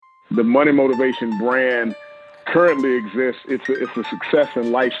the Money Motivation brand currently exists. It's a success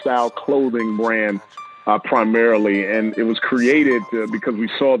and lifestyle clothing brand primarily, and it was created because we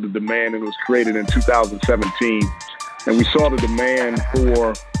saw the demand, and it was created in 2017, and we saw the demand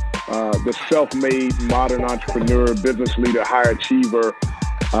for the self-made modern entrepreneur, business leader, high achiever.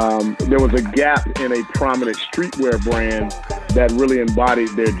 There was a gap in a prominent streetwear brand that really embodied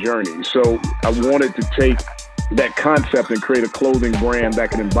their journey. So I wanted to take that concept and create a clothing brand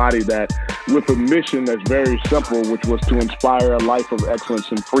that can embody that with a mission that's very simple, which was to inspire a life of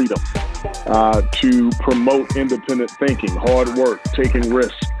excellence and freedom, to promote independent thinking, hard work, taking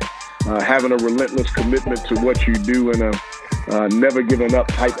risks, having a relentless commitment to what you do, and a never giving up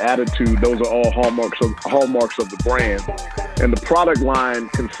type attitude. Those are all hallmarks of the brand. And the product line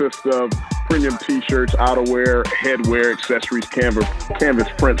consists of premium t-shirts, outerwear, headwear, accessories, canvas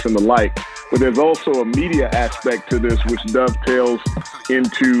prints, and the like. But there's also a media aspect to this, which dovetails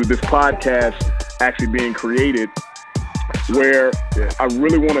into this podcast actually being created, where I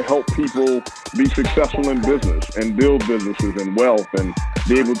really want to help people be successful in business and build businesses and wealth and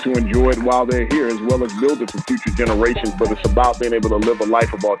be able to enjoy it while they're here, as well as build it for future generations. But it's about being able to live a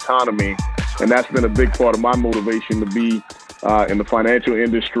life of autonomy. And that's been a big part of my motivation, to be in the financial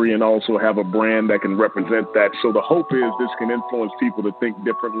industry and also have a brand that can represent that. So the hope is this can influence people to think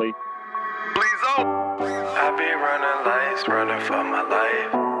differently. I be running lights, running for my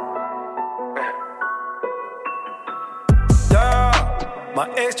life. Yeah, my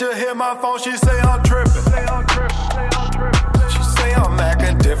ex just hit my phone, she say I'm tripping. She say I'm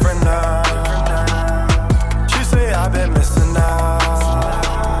acting different now. She say I've been missing out,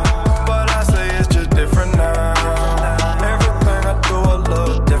 but I say it's just different now. Everything I do a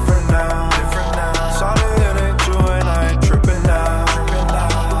little different now. Sorry it ain't true and I ain't tripping now.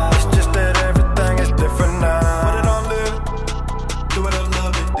 It's just that everything is different now. Put it on live, do it a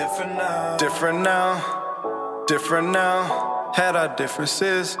little bit different now. Different now. Had our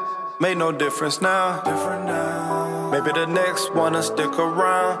differences, made no difference now. Maybe the next one will stick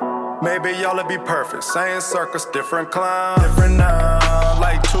around. Maybe y'all'll be perfect. Same circus, different clown. Different now.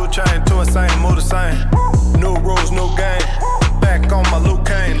 Like 2 Chainz, 2 Insane, move the same. New rules, new game. Back on my Luke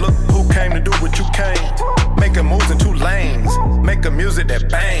Kane. Look who came to do what you came. Making moves in 2 lanes. Making music that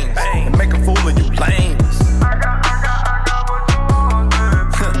bangs. And make a fool of you lames.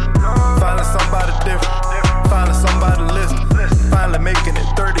 Finding somebody different. Finding somebody to listen. Finally making it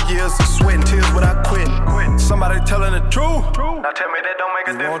 30 years of sweat and tears without quitting. Somebody telling the truth. Now tell me that don't make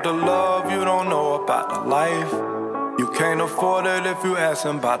a difference. You want the love, you don't know about the life. You can't afford it if you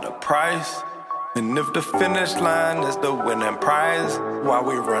asking about the price. And if the finish line is the winning prize, why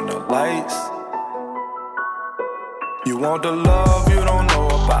we run the lights? You want the love, you don't know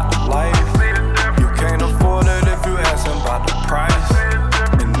about the life. You can't afford it if you asking about the price.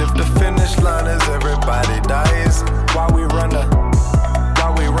 And if the finish line is everybody dies, why we run the lights?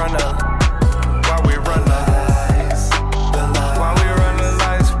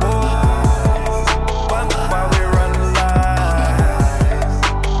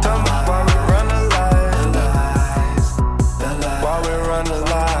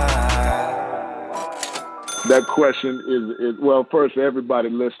 That question is well, first, everybody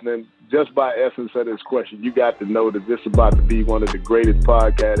listening, just by essence of this question, you got to know that this is about to be one of the greatest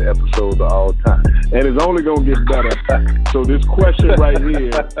podcast episodes of all time. And it's only going to get better. So this question right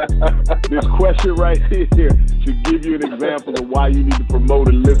here should give you an example of why you need to promote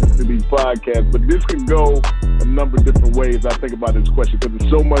and listen to these podcasts. But this can go a number of different ways. I think about this question because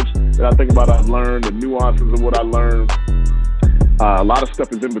there's so much that I think about I've learned, the nuances of what I learned. A lot of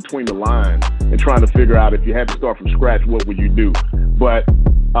stuff is in between the lines and trying to figure out if you had to start from scratch, what would you do? But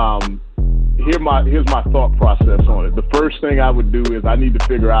here's my thought process on it. The first thing I would do is I need to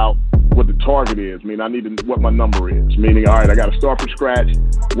figure out what the target is. I need to what my number is. Meaning, all right, I got to start from scratch.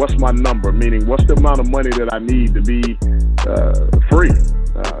 What's my number? Meaning, what's the amount of money that I need to be free,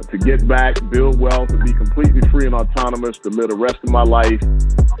 to get back, build wealth, to be completely free and autonomous, to live the rest of my life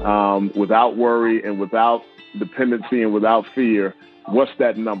without worry and without dependency and without fear. What's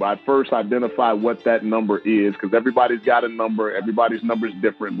that number? I first identify what that number is, because everybody's got a number. Everybody's number is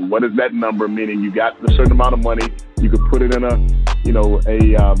different. But what is that number? Meaning you got a certain amount of money. You could put it in a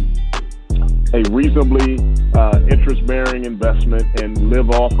reasonably interest-bearing investment and live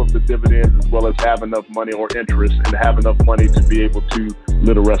off of the dividends, as well as have enough money or interest and have enough money to be able to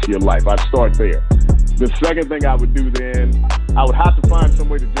live the rest of your life. I'd start there. The second thing I would do then I would have to find some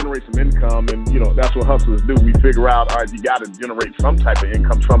way to generate some income. And, that's what hustlers do. We figure out, all right, you got to generate some type of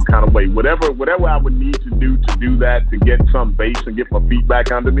income, some kind of way. Whatever I would need to do that, to get some base and get my feet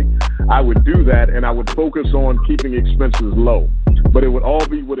back under me, I would do that. And I would focus on keeping expenses low. But it would all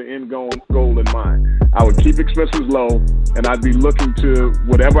be with an end goal in mind. I would keep expenses low, and I'd be looking to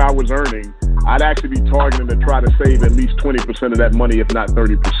whatever I was earning. I'd actually be targeting to try to save at least 20% of that money, if not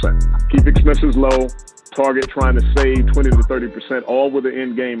 30%. Keep expenses low, target trying to save 20 to 30%, all with the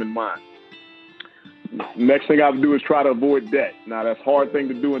end game in mind. Next thing I would do is try to avoid debt. Now, that's a hard thing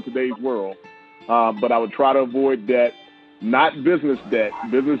to do in today's world, but I would try to avoid debt. Not business debt.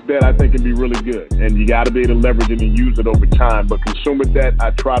 Business debt, I think, can be really good, and you got to be able to leverage it and use it over time. But consumer debt,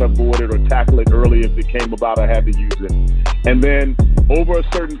 I try to avoid it or tackle it early. If it came about, I had to use it. And then over a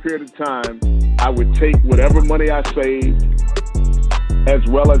certain period of time, I would take whatever money I saved, as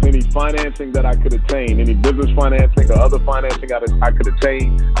well as any financing that I could attain, any business financing or other financing I could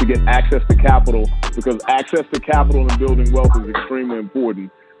attain to get access to capital, because access to capital and building wealth is extremely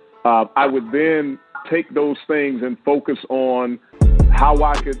important. I would then take those things and focus on how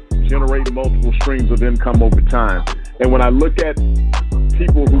I could generate multiple streams of income over time. And when I look at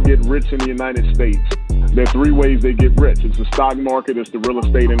people who get rich in the United States, there are three ways they get rich. It's the stock market, it's the real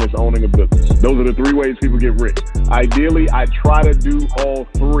estate, and it's owning a business. Those are the three ways people get rich. Ideally, I try to do all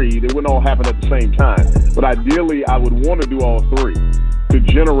three. They wouldn't all happen at the same time. But ideally, I would want to do all three to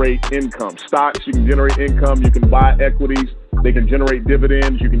generate income. Stocks, you can generate income. You can buy equities. They can generate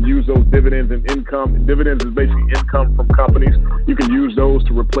dividends. You can use those dividends in income. Dividends is basically income from companies. You can use those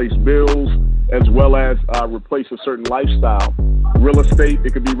to replace bills as well as replace a certain lifestyle. Real estate,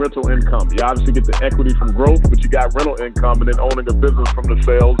 it could be rental income. You obviously get the equity from growth, but you got rental income and then owning a business from the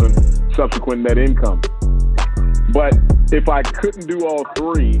sales and subsequent net income. But if I couldn't do all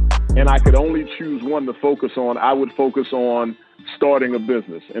three and I could only choose one to focus on, I would focus on starting a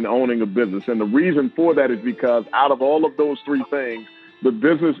business and owning a business. And the reason for that is because out of all of those three things, the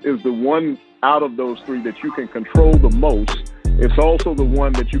business is the one out of those three that you can control the most. It's also the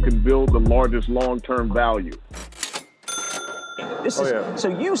one that you can build the largest long-term value.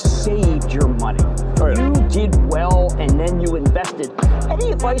 So you saved your money. You did well, and then you invested.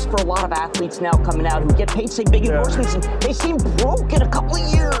 Any advice for a lot of athletes now coming out who get paid, say, big endorsements, and they seem broke in a couple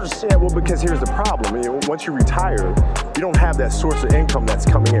of years? Yeah, well, because here's the problem. Once you retire, you don't have that source of income that's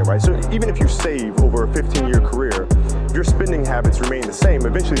coming in, right? So even if you save over a 15-year career, if your spending habits remain the same,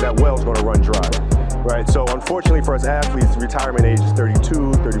 eventually that well's going to run dry, right? So unfortunately for us athletes, retirement age is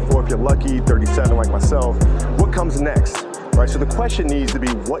 32, 34 if you're lucky, 37 like myself. What comes next? Right, so the question needs to be,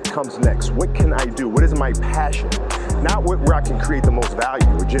 what comes next? What can I do? What is my passion? Not where I can create the most value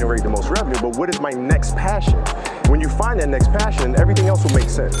or generate the most revenue, but what is my next passion? When you find that next passion, everything else will make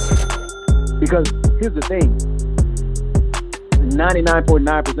sense. Because here's the thing,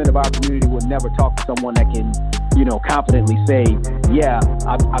 99.9% of our community will never talk to someone that can, confidently say, yeah,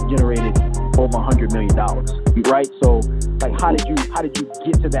 I've generated over $100 million, right? So, like, how did you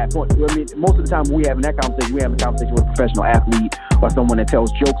get to that point? I mean, most of the time we have a conversation with a professional athlete or someone that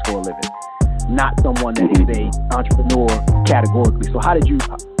tells jokes for a living, not someone that is a entrepreneur categorically. So how did you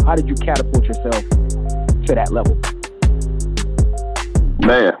catapult yourself to that level?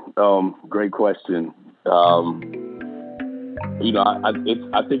 Man, great question. I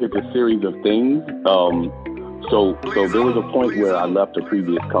think it's a series of things. So there was a point where I left a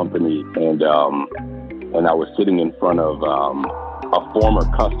previous company and I was sitting in front of a former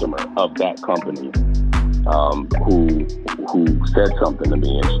customer of that company who said something to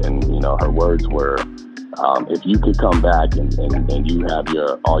me, and her words were, if you could come back and you have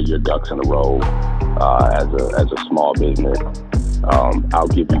all your ducks in a row as a small business, I'll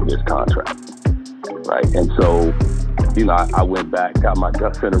give you this contract, right? And so I went back, got my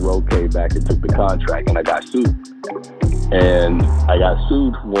ducks in a row, came back and took the contract, and I got sued. And I got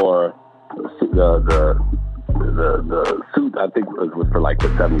sued for the suit, I think was for like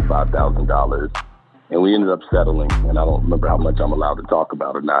 $75,000. And we ended up settling, and I don't remember how much I'm allowed to talk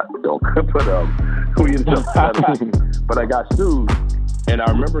about or not, but we ended up settling. But I got sued, and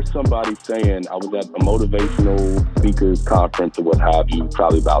I remember somebody saying, I was at a motivational speakers conference or what have you,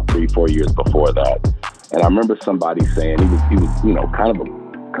 probably about 3-4 years before that. And I remember somebody saying he was kind of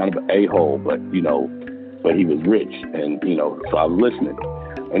an a-hole, but he was rich, and so I was listening.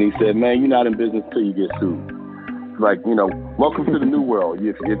 And he said, "Man, you're not in business till you get sued. Like, welcome to the new world.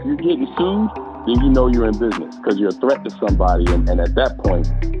 If you're getting sued, then you're in business because you're a threat to somebody, and at that point,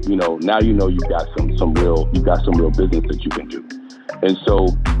 now you've got some real business that you can do." And so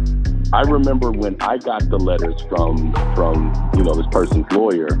I remember when I got the letters from this person's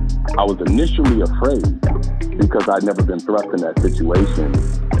lawyer, I was initially afraid because I'd never been thrust in that situation.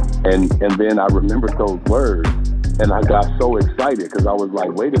 And then I remembered those words and I got so excited because I was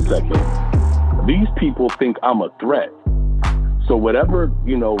like, wait a second, these people think I'm a threat. So whatever,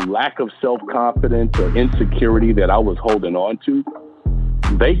 lack of self-confidence or insecurity that I was holding on to,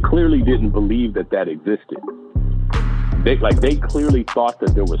 they clearly didn't believe that existed. They clearly thought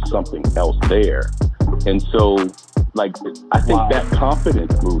that there was something else there. And so, I think that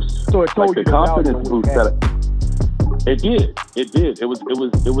confidence boost. So it told you the confidence boost it did. It was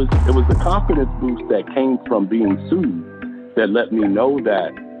the confidence boost that came from being sued that let me know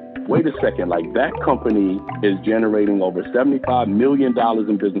that, wait a second, that company is generating over $75 million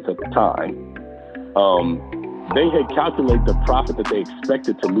in business at the time. They had calculated the profit that they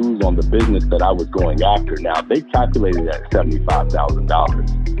expected to lose on the business that I was going after. Now, they calculated at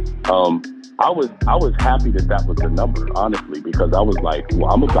 $75,000. I was happy that was the number, honestly, because I was like,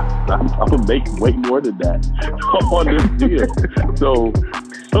 well, I'm gonna make way more than that on this deal. So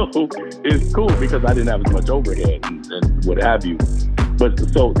it's cool because I didn't have as much overhead and what have you. But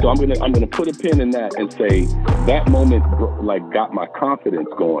so I'm gonna put a pin in that and say that moment got my confidence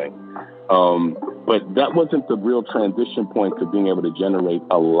going. But that wasn't the real transition point to being able to generate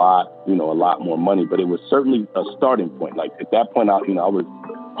a lot more money. But it was certainly a starting point. At that point, I was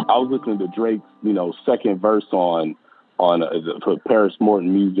listening to Drake's, second verse on Paris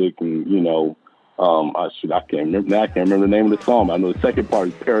Morton music, and I can't remember the name of the song. I know the second part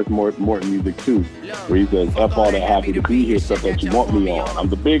is Paris Morton music too, where he says, "F all that happy to be here, stuff that you want me on. I'm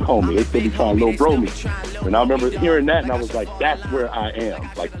the big homie. They still be trying to low bro me." And I remember hearing that, and I was like, "That's where I am."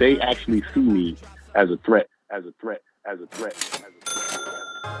 They actually see me as a threat.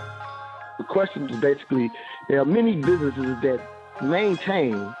 The question is basically, there are many businesses that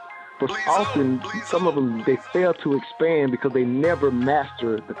maintain, but often some of them, they fail to expand because they never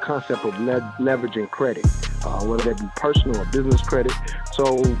master the concept of leveraging credit, whether that be personal or business credit.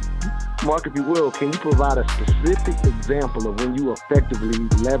 So, Mark, if you will, can you provide a specific example of when you effectively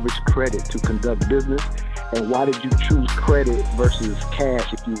leverage credit to conduct business, and why did you choose credit versus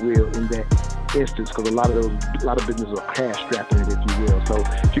cash, if you will, in that instance? Because a lot of businesses are cash strapped in it, if you will. So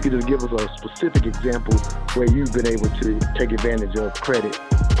if you could just give us a specific example where you've been able to take advantage of credit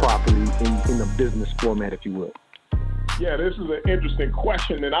properly in a business format, if you will. Yeah, this is an interesting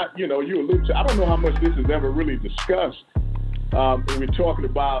question, and you allude to. I don't know how much this is ever really discussed when we're talking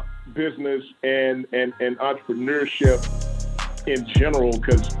about business and entrepreneurship in general,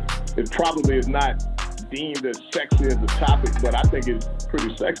 because it probably is not deemed as sexy as a topic, but I think it's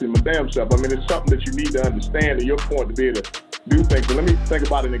pretty sexy my damn self. I mean, it's something that you need to understand, and your point to be able to do things. So let me think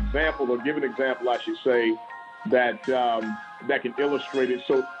about an example, or give an example, I should say, that can illustrate it.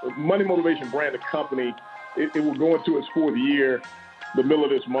 So Money Motivation Brand, the company, it will go into its fourth year, the middle of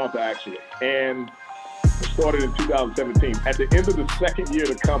this month, actually. And it started in 2017. At the end of the second year of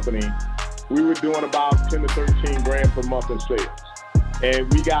the company, we were doing about 10 to 13 grand per month in sales. And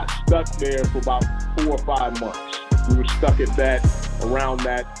we got stuck there for about 4 or 5 months. We were stuck at around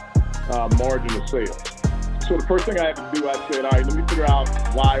that margin of sales. So the first thing I had to do, I said, all right, let me figure out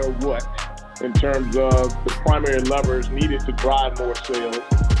why or what in terms of the primary levers needed to drive more sales,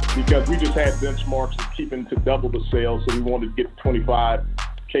 because we just had benchmarks of keeping to double the sales. So we wanted to get to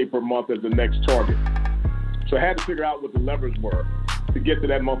 25K per month as the next target. So I had to figure out what the levers were to get to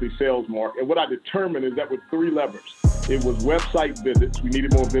that monthly sales mark. And what I determined is that with 3 levers. It was website visits. We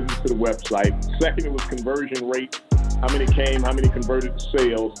needed more visits to the website. Second, it was conversion rate. How many came, how many converted to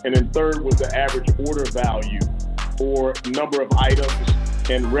sales. And then third was the average order value, or number of items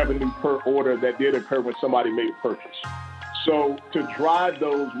and revenue per order that did occur when somebody made a purchase. So to drive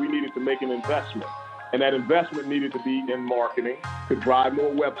those, we needed to make an investment. And that investment needed to be in marketing to drive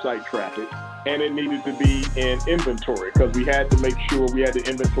more website traffic. And it needed to be in inventory, because we had to make sure we had the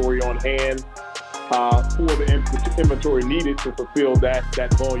inventory on hand for the inventory needed to fulfill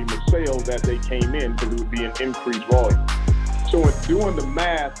that volume of sales as they came in, because it would be an increased volume. So in doing the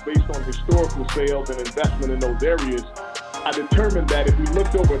math based on historical sales and investment in those areas, I determined that if we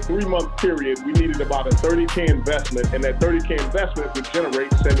looked over a 3-month period, we needed about a 30K investment, and that 30K investment would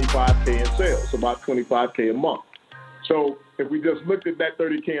generate 75K in sales, so about 25K a month. So if we just looked at that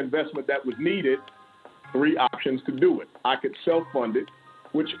 30K investment that was needed, 3 options to do it. I could self-fund it,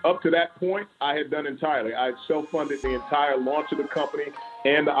 which up to that point I had done entirely. I had self-funded the entire launch of the company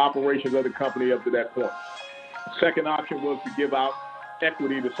and the operations of the company up to that point. Second option was to give out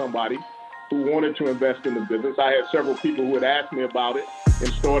equity to somebody who wanted to invest in the business. I had several people who had asked me about it in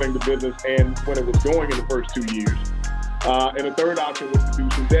starting the business and when it was going in the first 2 years. And the third option was to do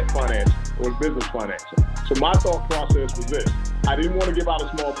some debt financing or business financing. So my thought process was this. I didn't want to give out a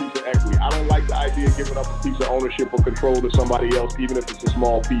small piece of equity. I don't like the idea of giving up a piece of ownership or control to somebody else, even if it's a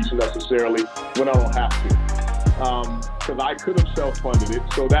small piece necessarily, when I don't have to. Because I could have self-funded it,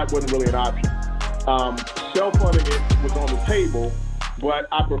 so that wasn't really an option. Self-funding it was on the table, but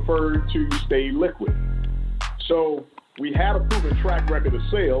I preferred to stay liquid. So we had a proven track record of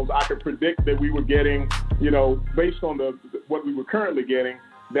sales. I could predict that we were getting, based on what we were currently getting,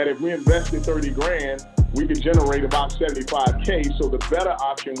 that if we invested $30,000, we could generate about $75K. So the better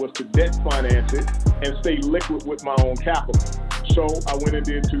option was to debt finance it and stay liquid with my own capital. So I went and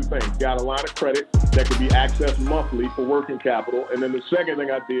did two things. Got a line of credit that could be accessed monthly for working capital. And then the second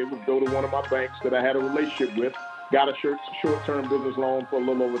thing I did was go to one of my banks that I had a relationship with, got a short-term business loan for a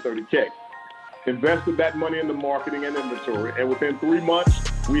little over $30K. Invested that money into marketing and inventory. And within 3 months,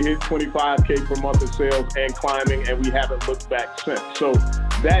 we hit $25K per month in sales and climbing, and we haven't looked back since. So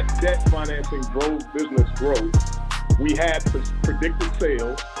that debt financing drove business growth. We had predicted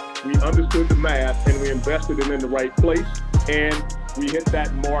sales. We understood the math, and we invested it in the right place. And we hit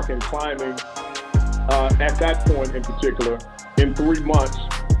that mark and climbing at that point in particular. In 3 months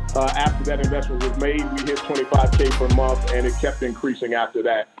after that investment was made, we hit $25K per month, and it kept increasing after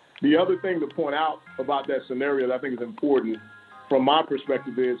that. The other thing to point out about that scenario that I think is important from my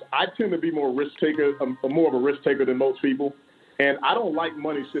perspective is I tend to be more of a risk taker than most people, and I don't like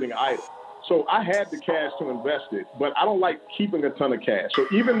money sitting idle. So I had the cash to invest it, but I don't like keeping a ton of cash. So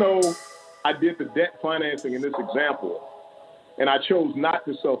even though I did the debt financing in this example, and I chose not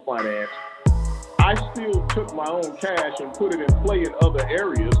to self-finance, I still took my own cash and put it in play in other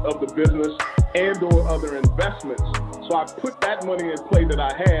areas of the business and or other investments. So I put that money in play that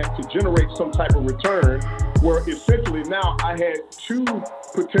I had to generate some type of return, where essentially now I had two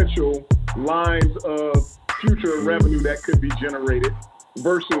potential lines of future revenue that could be generated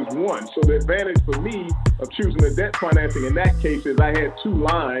versus one. So the advantage for me of choosing the debt financing in that case is I had two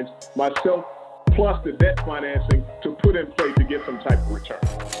lines, myself plus the debt financing, to put in play to get some type of return.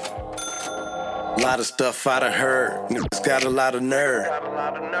 A lot of stuff I done heard. Niggas got a lot of nerve.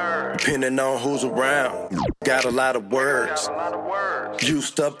 Depending on who's around. Got a lot of words.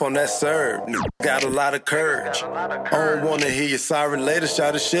 Juiced up on that serve. Got a lot of courage. I don't wanna hear you sorry later.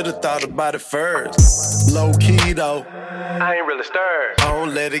 Should've thought about it first. Low key though, I ain't really stirred. I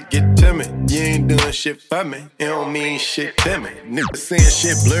don't let it get to me. You ain't doing shit for me. It don't mean shit to me. Niggas seeing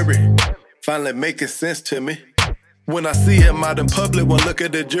shit blurry. Finally making sense to me. When I see him out in public, one look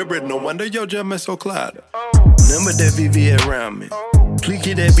at the gibberish. No wonder your judgment so clouded. Remember that VVS around me. Please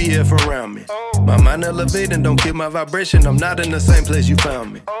keep that BF around me. My mind elevating, don't keep my vibration. I'm not in the same place you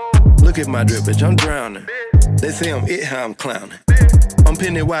found me. Look at my drip, bitch, I'm drowning. They say I'm it, how I'm clowning. I'm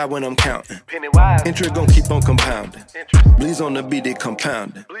penny wide when I'm counting. Interest gon' keep on compounding. Bleeds on the beat, it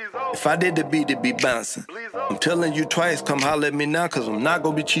compounding. If I did the beat, it be bouncing. I'm telling you twice, come holler at me now, cause I'm not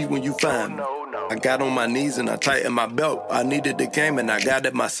gonna be cheap when you find me. I got on my knees and I tightened my belt. I needed the game and I got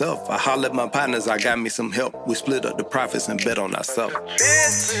it myself. I hollered at my partners, I got me some help. We split up the profits and bet on ourselves.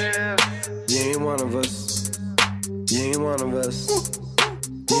 You ain't one of us. You ain't one of us.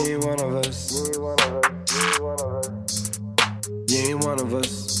 You ain't one of us. You ain't one of us.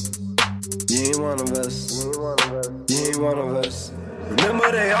 You ain't one of us. You ain't one of us.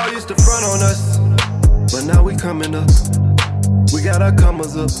 Remember they all used to front on us, but now we coming up. We got our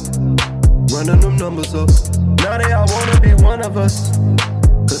comers up. Running them numbers up. Now they all wanna be one of us.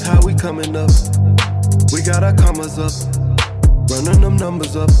 Cause how we coming up? We got our commas up. Running them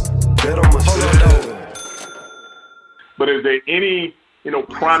numbers up. Bet on my shit. But is there any,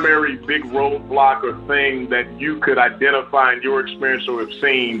 primary big roadblock or thing that you could identify in your experience or have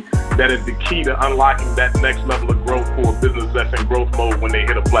seen that is the key to unlocking that next level of growth for a business that's in growth mode when they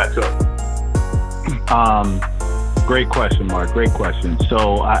hit a plateau? Great question, Mark. Great question.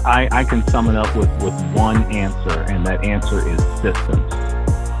 So I can sum it up with one answer, and that answer is systems.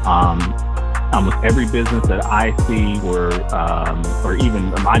 Almost every business that I see, or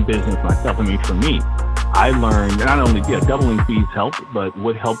even my business myself, for me, I learned not only doubling fees helped, but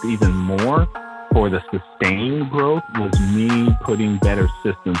what helped even more for the sustained growth was me putting better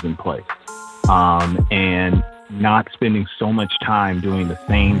systems in place, and not spending so much time doing the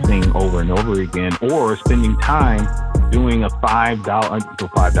same thing over and over again, or spending time doing a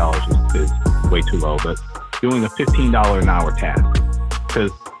 $5 is way too low, but doing a $15 an hour task.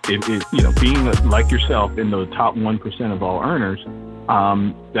 Because being like yourself in the top 1% of all earners,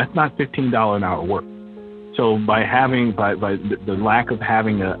 that's not $15 an hour work. So by the lack of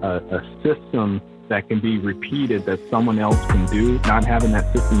having a system that can be repeated that someone else can do, not having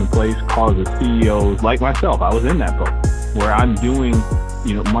that system in place causes CEOs like myself, I was in that boat, where I'm doing,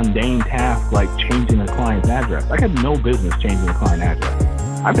 mundane tasks like changing a client's address. I got no business changing a client address.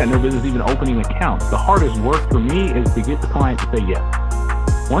 I've got no business even opening accounts. The hardest work for me is to get the client to say yes.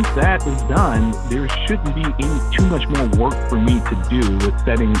 Once that is done, there shouldn't be too much more work for me to do with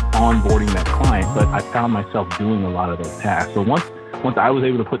onboarding that client, but I found myself doing a lot of those tasks. So once I was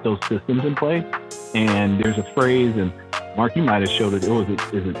able to put those systems in place, and there's a phrase, and Mark, you might have showed it,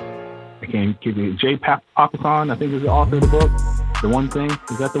 I can't give you, Jay Papasan, I think is the author of the book, The One Thing.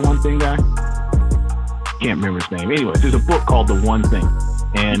 Is that The One Thing guy? Can't remember his name. Anyways, there's a book called The One Thing,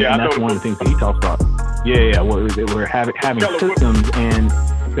 and that's one of the things that he talks about. We're having systems and...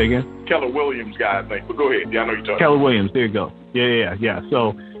 Say again? Keller Williams guy, I think. But go ahead. Yeah, I know you're talking. Keller Williams. There you go. Yeah. So,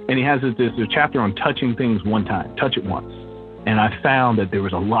 and he has this chapter on touching things one time. Touch it once. And I found that there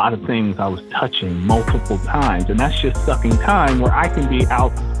was a lot of things I was touching multiple times, and that's just sucking time where I can be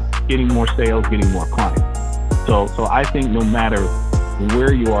out getting more sales, getting more clients. So I think no matter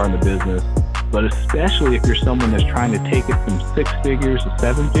where you are in the business, but especially if you're someone that's trying to take it from 6 figures to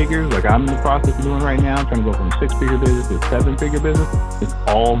 7 figures, like I'm in the process of doing right now, I'm trying to go from 6-figure business to 7-figure business, it's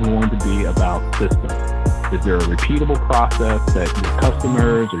all going to be about systems. Is there a repeatable process that your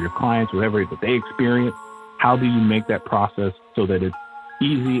customers or your clients, whatever that they experience, how do you make that process so that it's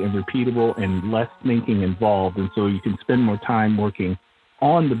easy and repeatable and less thinking involved, and so you can spend more time working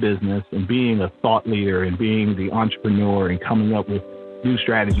on the business and being a thought leader and being the entrepreneur and coming up with new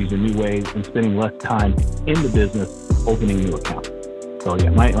strategies and new ways and spending less time in the business opening new accounts. So yeah,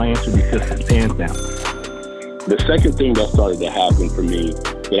 my answer would be systems, hands down. The second thing that started to happen for me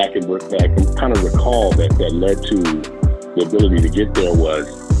that I can kind of recall that led to the ability to get there was,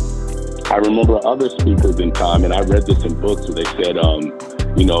 I remember other speakers in time, and I read this in books where they said,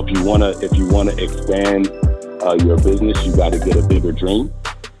 if you wanna expand your business, you got to get a bigger dream.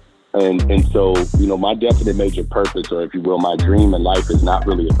 And so, my definite major purpose, or if you will, my dream in life is not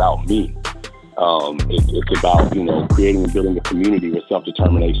really about me. It's about, creating and building a community where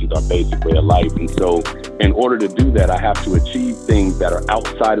self-determination is our basic way of life. And so in order to do that, I have to achieve things that are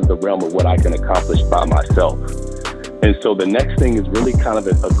outside of the realm of what I can accomplish by myself. And so the next thing is really kind of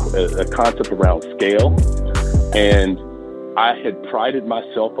a concept around scale. And I had prided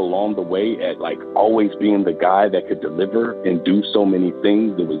myself along the way at always being the guy that could deliver and do so many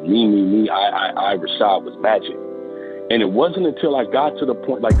things. It was me, I, Rashad was magic. And it wasn't until I got to the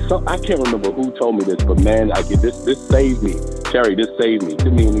point, I can't remember who told me this, but man, this saved me. Terry, this saved me to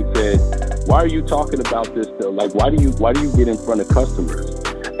me. And he said, why are you talking about this though? Why do you get in front of customers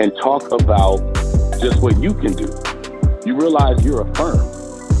and talk about just what you can do? You realize you're a firm.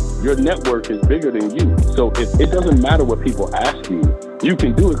 Your network is bigger than you. So it doesn't matter what people ask you. You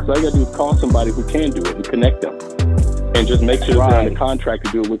can do it because all you got to do is call somebody who can do it and connect them. And just make sure they're on the contract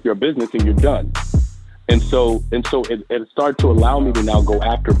to do it with your business and you're done. And so it started to allow me to now go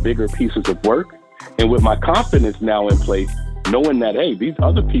after bigger pieces of work. And with my confidence now in place, knowing that, hey, these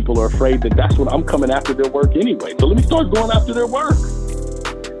other people are afraid that that's what I'm coming after their work anyway. So let me start going after their work.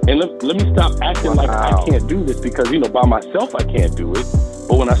 And let me stop acting like I can't do this because, by myself I can't do it.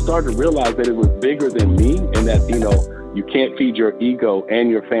 But when I started to realize that it was bigger than me and that, you can't feed your ego and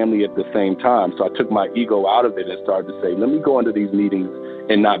your family at the same time. So I took my ego out of it and started to say, let me go into these meetings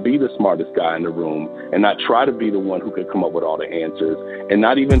and not be the smartest guy in the room and not try to be the one who could come up with all the answers and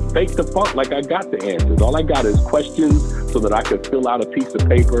not even fake the funk like I got the answers. All I got is questions so that I could fill out a piece of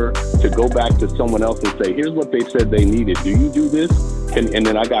paper to go back to someone else and say, here's what they said they needed. Do you do this? And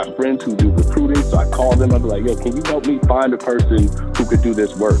then I got friends who do recruiting. So I call them. I'd be like, yo, can you help me find a person who could do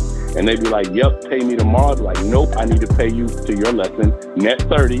this work? And they'd be like, yep, pay me tomorrow. I'd be like, nope, I need to pay you to your lesson, net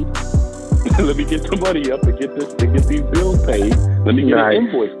 30. Let me get the money up and get these bills paid. Let me get an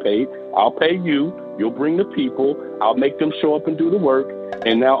invoice paid. I'll pay you. You'll bring the people. I'll make them show up and do the work.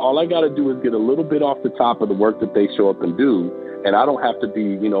 And now all I got to do is get a little bit off the top of the work that they show up and do. And I don't have to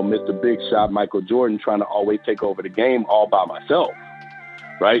be, Mr. Big Shot, Michael Jordan, trying to always take over the game all by myself.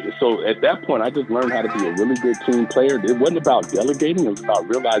 Right. So at that point, I just learned how to be a really good team player. It wasn't about delegating. It was about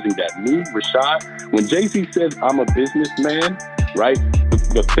realizing that me, Rashad, when Jay-Z says I'm a businessman, right,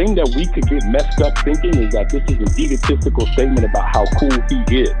 the thing that we could get messed up thinking is that this is an egotistical statement about how cool he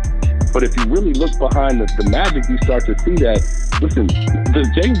is. But if you really look behind the magic, you start to see that, listen, the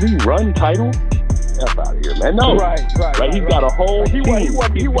Jay-Z run title, F out of here, man. No. Right. He's got a whole team.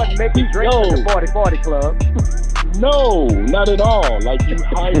 He wasn't making drinks in the 40-40 club. No, not at all. Like, you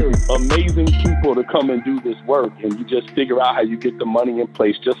hire amazing people to come and do this work, and you just figure out how you get the money in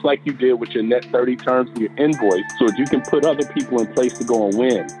place, just like you did with your net 30 terms and your invoice, so that you can put other people in place to go and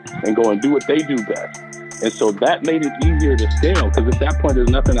win and go and do what they do best. And so that made it easier to scale, because at that point, there's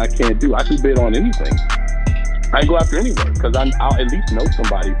nothing I can't do. I can bid on anything. I can go after anyone, because I'll at least know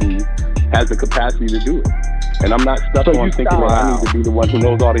somebody who has the capacity to do it. And I'm not stuck on thinking that I need to be the one who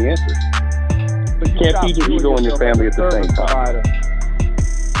knows all the answers. You can't feed your ego and your family at the same time.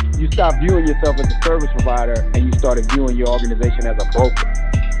 You stopped viewing yourself as a service provider, and you started viewing your organization as a broker.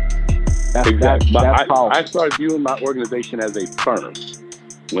 Exactly. I started viewing my organization as a firm.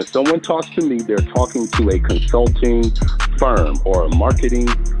 When someone talks to me, they're talking to a consulting firm or a marketing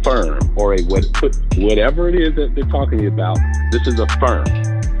firm or whatever it is that they're talking about. This is a firm.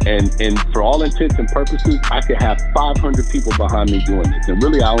 And for all intents and purposes, I could have 500 people behind me doing this. And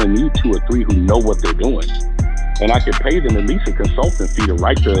really, I only need 2 or 3 who know what they're doing. And I could pay them at least a consultant fee to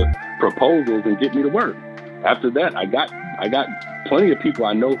write the proposals and get me to work. After that, I got plenty of people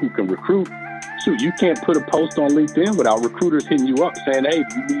I know who can recruit. Shoot, you can't put a post on LinkedIn without recruiters hitting you up saying, hey,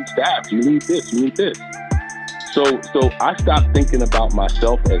 you need staff, you need this, you need this. So I stopped thinking about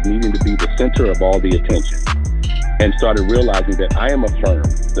myself as needing to be the center of all the attention, and started realizing that I am a firm,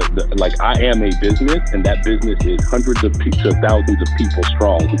 like I am a business, and that business is hundreds of to thousands of people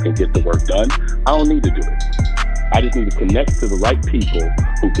strong who can get the work done. I don't need to do it. I just need to connect to the right people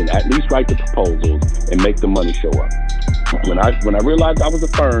who can at least write the proposals and make the money show up. When I realized I was a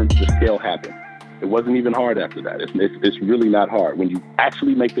firm, the scale happened. It wasn't even hard after that. It's really not hard when you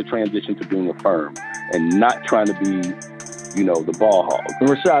actually make the transition to being a firm and not trying to be, the ball hog.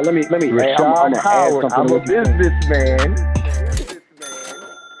 Rashad, let me. Rashad Howard, I'm a businessman.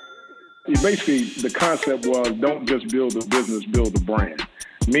 Basically, the concept was don't just build a business, build a brand.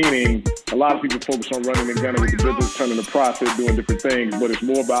 Meaning, a lot of people focus on running and gunning with the business, turning a profit, doing different things, but it's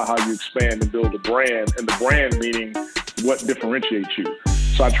more about how you expand and build a brand, and the brand meaning what differentiates you.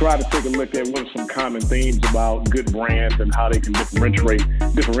 So I try to take a look at what are some common themes about good brands and how they can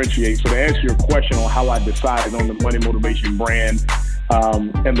differentiate. So to answer your question on how I decided on the Money Motivation brand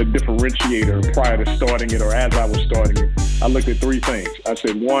and the differentiator prior to starting it or as I was starting it, I looked at 3 things. I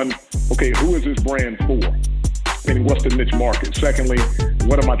said, 1, okay, who is this brand for? Meaning, what's the niche market? Secondly,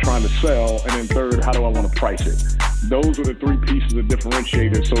 what am I trying to sell? And then third, how do I want to price it? Those are the 3 pieces of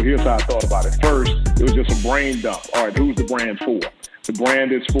differentiators. So here's how I thought about it. First, it was just a brain dump. All right, who's the brand for? The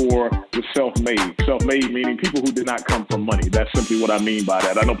brand is for the self-made. Self-made meaning people who did not come from money. That's simply what I mean by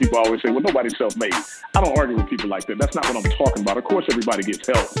that. I know people always say, well, nobody's self-made. I don't argue with people like that. That's not what I'm talking about. Of course, everybody gets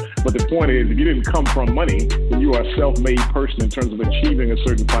help. But the point is, if you didn't come from money, then you are a self-made person in terms of achieving a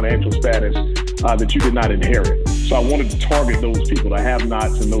certain financial status that you did not inherit. So I wanted to target those people, the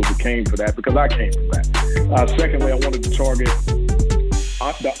have-nots and those that came from that, because I came from that. Secondly, I wanted to target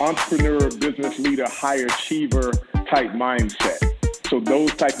the entrepreneur, business leader, high achiever type mindset. So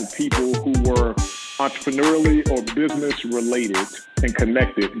those type of people who were entrepreneurially or business related and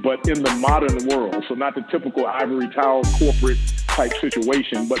connected, but in the modern world. So not the typical ivory tower corporate type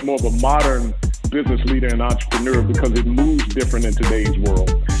situation, but more of a modern business leader and entrepreneur, because it moves different in today's world.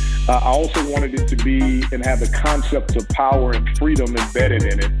 I also wanted it to be and have the concepts of power and freedom embedded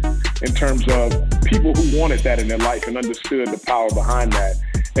in it, in terms of people who wanted that in their life and understood the power behind that.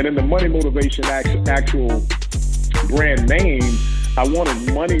 And in the Money Motivation actual brand name, I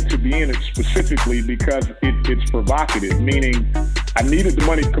wanted money to be in it specifically because it's provocative, meaning I needed the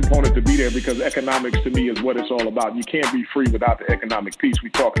money component to be there because economics to me is what it's all about. You can't be free without the economic piece. We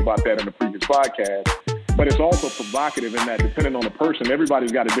talked about that in the previous podcast. But it's also provocative in that, depending on the person,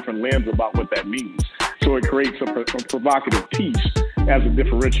 everybody's got a different lens about what that means. So it creates a provocative piece as a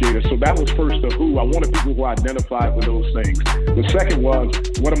differentiator. So that was first the who. I wanted people who identified with those things. The second was,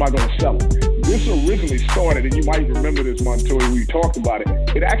 what am I going to sell? This originally started, and you might remember this, Montoya, we talked about it.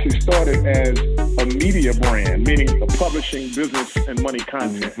 It actually started as a media brand, meaning a publishing business and money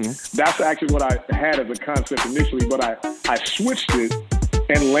content. Mm-hmm. That's actually what I had as a concept initially, but I switched it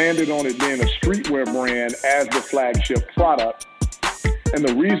and landed on it being a streetwear brand as the flagship product. And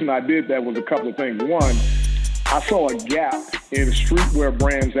the reason I did that was a couple of things. One, I saw a gap in streetwear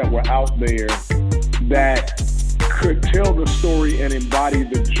brands that were out there that could tell the story and embody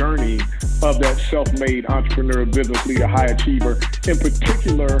the journey of that self-made entrepreneur, business leader, high achiever, in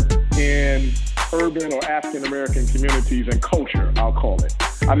particular in urban or African-American communities and culture, I'll call it.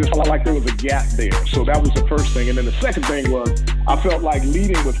 I just felt like there was a gap there. So that was the first thing. And then the second thing was I felt like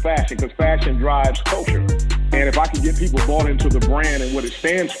leading with fashion, because fashion drives culture. And if I can get people bought into the brand and what it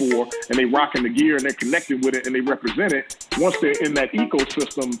stands for, and they rocking the gear and they're connected with it and they represent it, once they're in that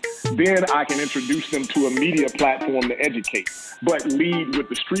ecosystem, then I can introduce them to a media platform to educate, but lead with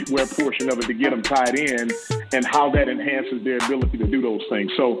the streetwear portion of it to get them tied in and how that enhances their ability to do those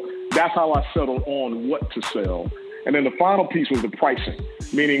things. So that's how I settled on what to sell. And then the final piece was the pricing,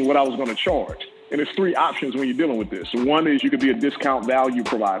 meaning what I was going to charge. And there's three options when you're dealing with this. One is you could be a discount value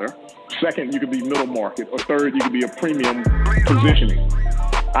provider. Second, you could be middle market. Or third, you could be a premium positioning.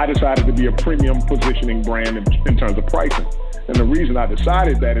 I decided to be a premium positioning brand in terms of pricing. And the reason I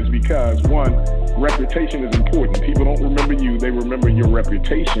decided that is because, one, reputation is important. People don't remember you, they remember your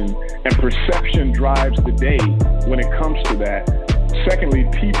reputation. And perception drives the day when it comes to that. Secondly,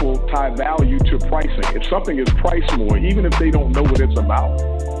 people tie value to pricing. If something is priced more, even if they don't know what it's about,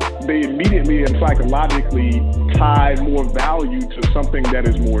 they immediately and psychologically tie more value to something that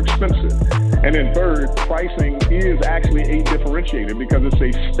is more expensive. And then third, pricing is actually a differentiator because it's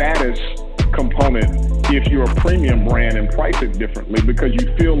a status component if you're a premium brand and price it differently, because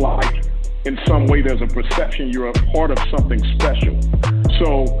you feel like in some way there's a perception you're a part of something special.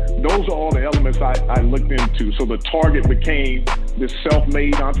 So those are all the elements I looked into. So the target became this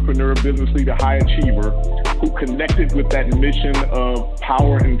self-made entrepreneur, business leader, high achiever who connected with that mission of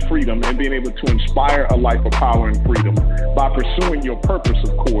power and freedom and being able to inspire a life of power and freedom by pursuing your purpose,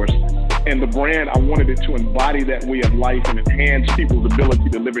 of course. And the brand, I wanted it to embody that way of life and enhance people's ability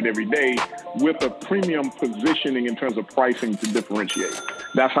to live it every day with a premium positioning in terms of pricing to differentiate.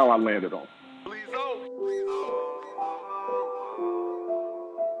 That's how I landed on.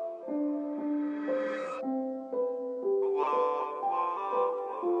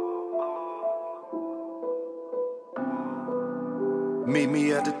 Meet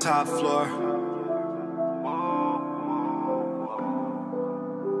me at the top floor.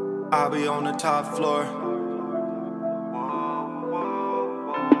 I'll be on the top floor.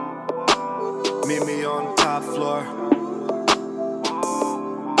 Meet me on the top floor.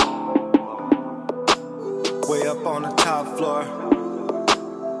 Way up on the top floor.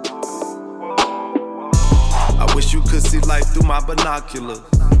 I wish you could see life through my binoculars.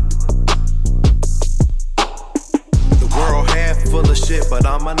 The world half full of shit, but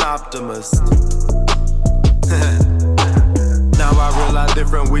I'm an optimist. Now I realize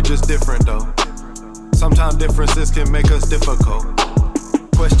different, we just different though. Sometimes differences can make us difficult.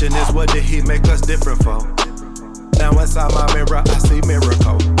 Question is, what did he make us different for? Now inside my mirror, I see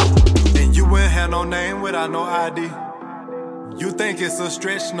miracle. And you ain't had no name without no ID. You think it's a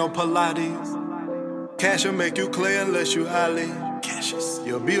stretch, no Pilates. Cash will make you clear unless you Ali.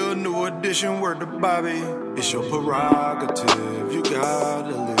 You'll be a new addition, word to Bobby. It's your prerogative, you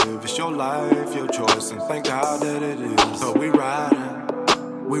gotta live. It's your life, your choice, and thank God that it is. So we riding,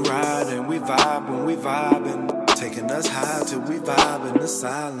 we vibe when we vibing. Taking us high till we vibe in the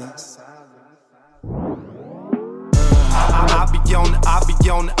silence. I be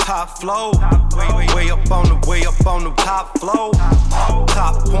on the top floor. Way up on the top floor.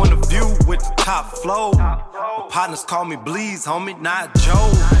 Top point of view with the top flow. My partners call me Bleeze, homie, not Joe.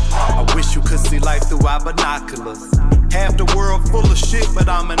 I wish you could see life through our binoculars. Half the world full of shit, but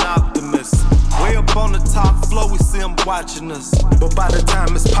I'm an optimist. Way up on the top floor, we see them watching us. But by the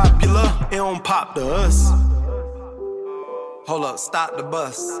time it's popular, it don't pop to us. Hold up, stop the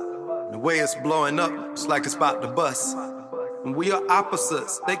bus. The way it's blowing up, it's like it's about to bust. And we are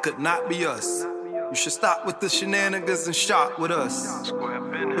opposites, they could not be us. You should stop with the shenanigans and shop with us.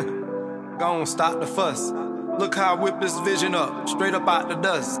 Go on, stop the fuss. Look how I whip this vision up, straight up out the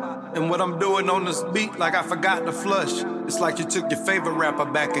dust. And what I'm doing on this beat, like I forgot to flush. It's like you took your favorite rapper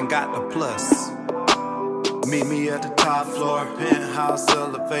back and got the plus. Meet me at the top floor, penthouse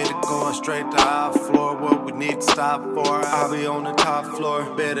elevator going straight to our floor. What we need to stop for, I'll be on the top floor.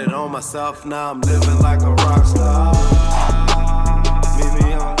 Betted on myself, now I'm living like a rock star. Meet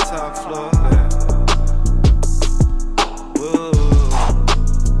me on the top floor, yeah. Whoa.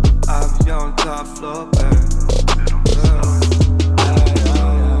 I'll be on the top floor, yeah.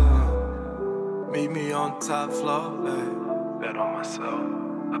 Meet me on the top floor, yeah. Bet on myself,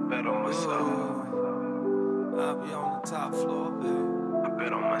 I bet on myself. I'll be on the top floor, babe. I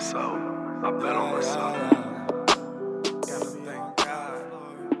bet on myself. I bet on myself. Gotta thank God.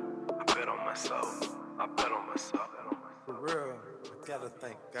 I bet on myself. I bet on myself. For real, I gotta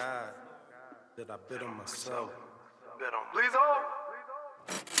thank God that I bet on myself. Bet on Please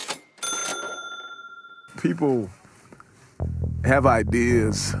People have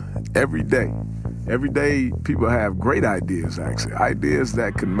ideas every day. Every day, people have great ideas, actually. Ideas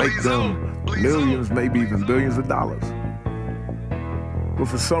that can make them millions, maybe even billions of dollars. but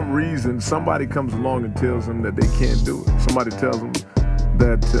for some reason, somebody comes along and tells them that they can't do it. Somebody tells them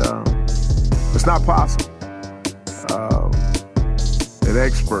that it's not possible. An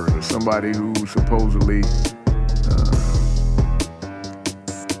expert or somebody who supposedly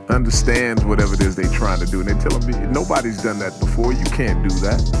understands whatever it is they're trying to do, and they tell them, nobody's done that before, you can't do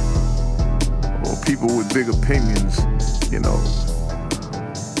that. Or people with big opinions,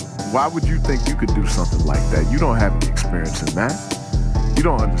 why would you think you could do something like that? You don't have any experience in that. You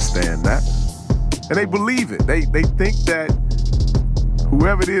don't understand that. And they believe it. They think that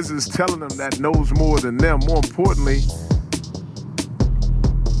whoever it is telling them that knows more than them. More importantly,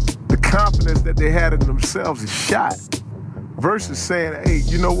 the confidence that they had in themselves is shot. Versus saying, hey,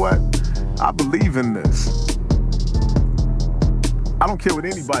 you know what? I believe in this. I don't care what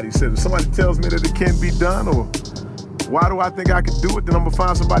anybody says. If somebody tells me that it can't be done, or why do I think I can do it, then I'm gonna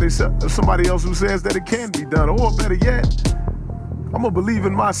find somebody else who says that it can be done. Or better yet, I'm gonna believe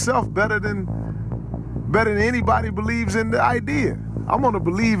in myself better than anybody believes in the idea. I'm gonna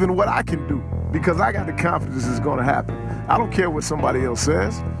believe in what I can do because I got the confidence it's gonna happen. I don't care what somebody else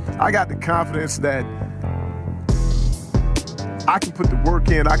says. I got the confidence that I can put the work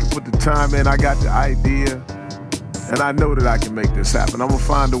in, I can put the time in, I got the idea, and I know that I can make this happen. I'm gonna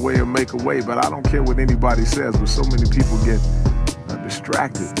find a way or make a way, but I don't care what anybody says. But so many people get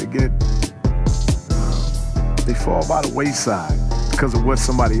distracted. They fall by the wayside because of what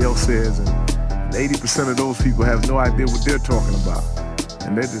somebody else says, and 80% of those people have no idea what they're talking about.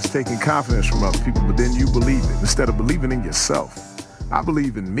 And they're just taking confidence from other people, but then you believe it instead of believing in yourself. I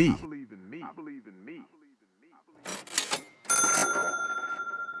believe in me.